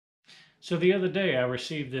So the other day I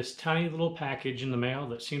received this tiny little package in the mail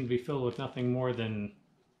that seemed to be filled with nothing more than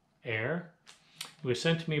air. It was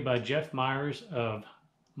sent to me by Jeff Myers of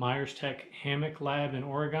Myers Tech Hammock Lab in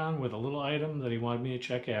Oregon with a little item that he wanted me to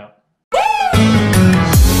check out.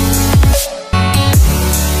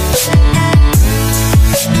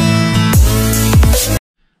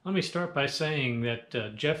 Let me start by saying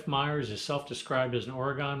that Jeff Myers is self-described as an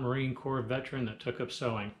Oregon Marine Corps veteran that took up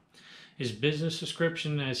sewing. His business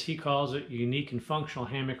description, as he calls it, unique and functional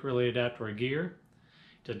hammock-related outdoor gear,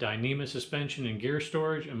 to Dyneema suspension and gear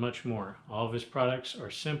storage, and much more. All of his products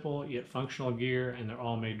are simple yet functional gear, and they're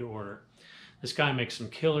all made to order. This guy makes some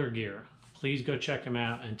killer gear. Please go check him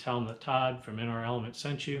out and tell him that Todd from In Our Element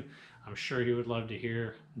sent you. I'm sure he would love to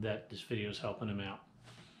hear that this video is helping him out.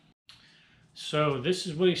 So this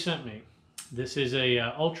is what he sent me. This is a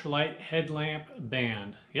Ultralight headlamp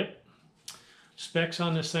band. Yep. Specs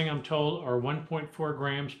on this thing, I'm told, are 1.4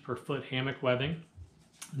 grams per foot hammock webbing,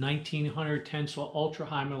 1900 tensile ultra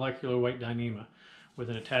high molecular weight Dyneema with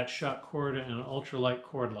an attached shock cord and an ultralight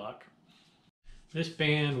cord lock. This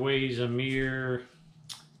band weighs a mere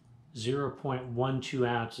 0.12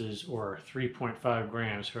 ounces or 3.5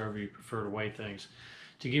 grams, however you prefer to weigh things.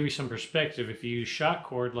 To give you some perspective, if you use shock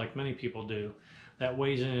cord like many people do, that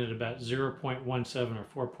weighs in at about 0.17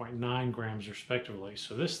 or 4.9 grams respectively.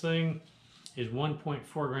 So this thing is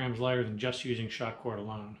 1.4 grams lighter than just using shock cord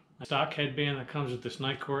alone. The stock headband that comes with this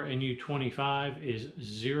Nitecore NU25 is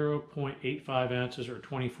 0.85 ounces or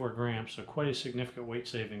 24 grams, so quite a significant weight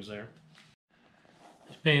savings there.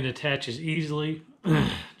 This band attaches easily,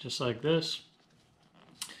 just like this,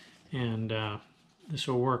 and this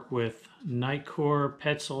will work with Nitecore,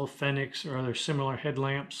 Petzl, Phoenix, or other similar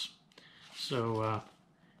headlamps. So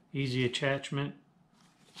easy attachment,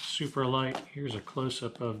 super light. Here's a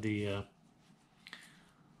close-up of the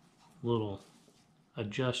little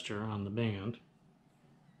adjuster on the band.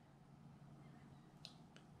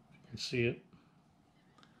 You can see it,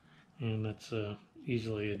 and that's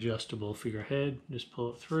easily adjustable for your head. Just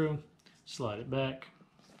pull it through, slide it back,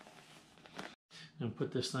 and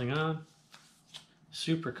put this thing on.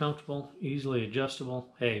 Super comfortable, easily adjustable.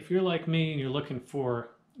 Hey, if you're like me and you're looking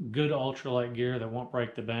for good ultralight gear that won't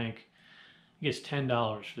break the bank, it gets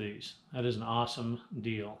 $10 for these. That is an awesome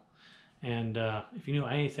deal. And if you know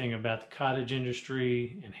anything about the cottage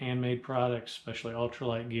industry and handmade products, especially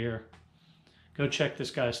ultralight gear, go check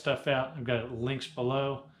this guy's stuff out. I've got links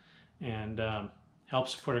below, and help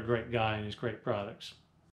support a great guy and his great products.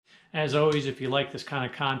 As always, if you like this kind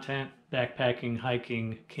of content, backpacking,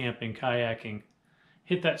 hiking, camping, kayaking,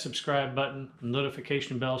 hit that subscribe button and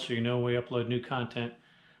notification bell so you know when we upload new content.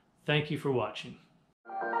 Thank you for watching.